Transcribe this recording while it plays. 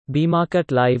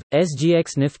BMarket Live,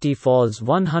 SGX Nifty falls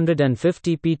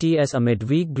 150 PTS amid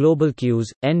weak global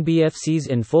cues. NBFCs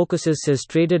in focuses says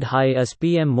traded high as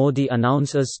PM Modi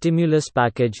announces stimulus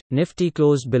package. Nifty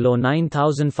closed below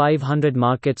 9,500.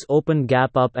 Markets opened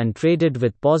gap up and traded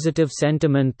with positive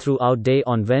sentiment throughout day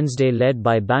on Wednesday, led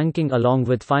by banking along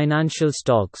with financial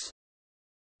stocks.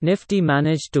 Nifty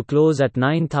managed to close at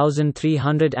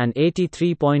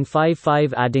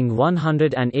 9,383.55, adding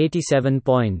 187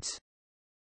 points.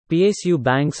 PSU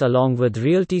banks along with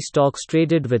realty stocks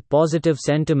traded with positive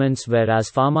sentiments, whereas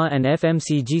pharma and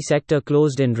FMCG sector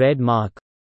closed in red mark.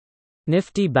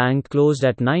 Nifty Bank closed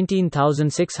at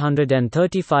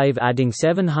 19,635, adding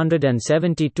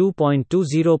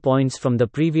 772.20 points from the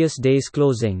previous day's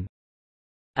closing.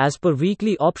 As per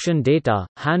weekly option data,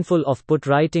 handful of put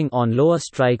writing on lower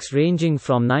strikes ranging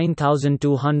from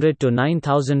 9,200 to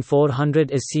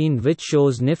 9,400 is seen, which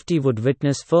shows Nifty would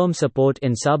witness firm support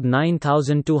in sub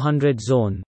 9,200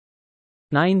 zone.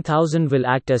 9,000 will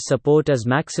act as support as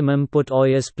maximum put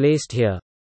orders placed here.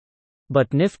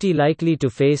 But Nifty likely to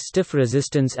face stiff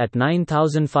resistance at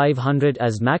 9,500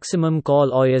 as maximum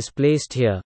call orders placed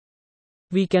here.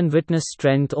 We can witness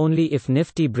strength only if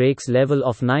Nifty breaks level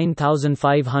of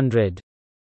 9,500.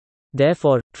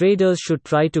 Therefore, traders should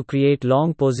try to create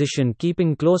long position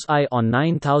keeping close eye on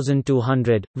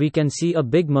 9,200. We can see a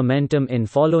big momentum in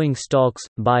following stocks.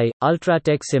 Buy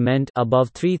Ultratech Cement above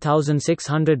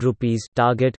 3,600 rupees,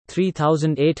 target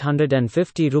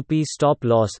 3,850 rupees, stop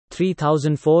loss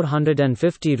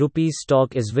 3,450 rupees.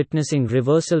 Stock is witnessing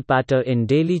reversal pattern in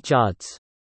daily charts.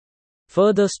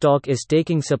 Further, stock is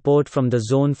taking support from the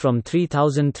zone from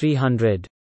 3,300.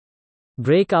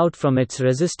 Breakout from its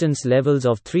resistance levels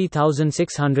of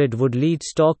 3,600 would lead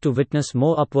stock to witness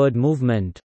more upward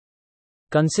movement.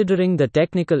 Considering the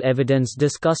technical evidence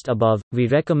discussed above, we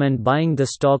recommend buying the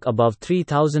stock above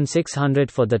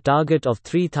 3,600 for the target of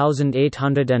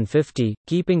 3,850,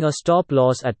 keeping a stop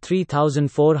loss at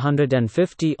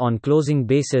 3,450 on closing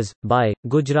basis. Buy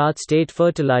Gujarat State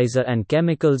Fertilizer and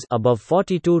Chemicals above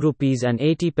 42 rupees and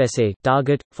 80 paise,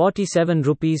 target 47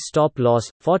 rupees, stop loss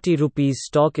 40 rupees.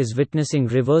 Stock is witnessing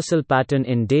reversal pattern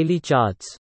in daily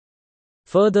charts.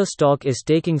 Further, stock is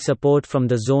taking support from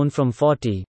the zone from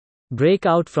 40.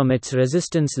 Breakout from its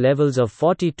resistance levels of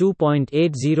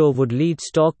 42.80 would lead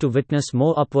stock to witness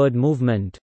more upward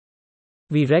movement.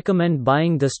 We recommend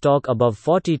buying the stock above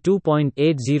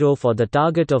 42.80 for the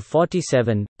target of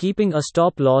 47, keeping a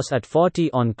stop loss at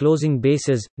 40 on closing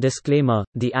basis. Disclaimer: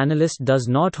 the analyst does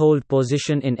not hold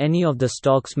position in any of the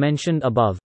stocks mentioned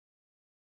above.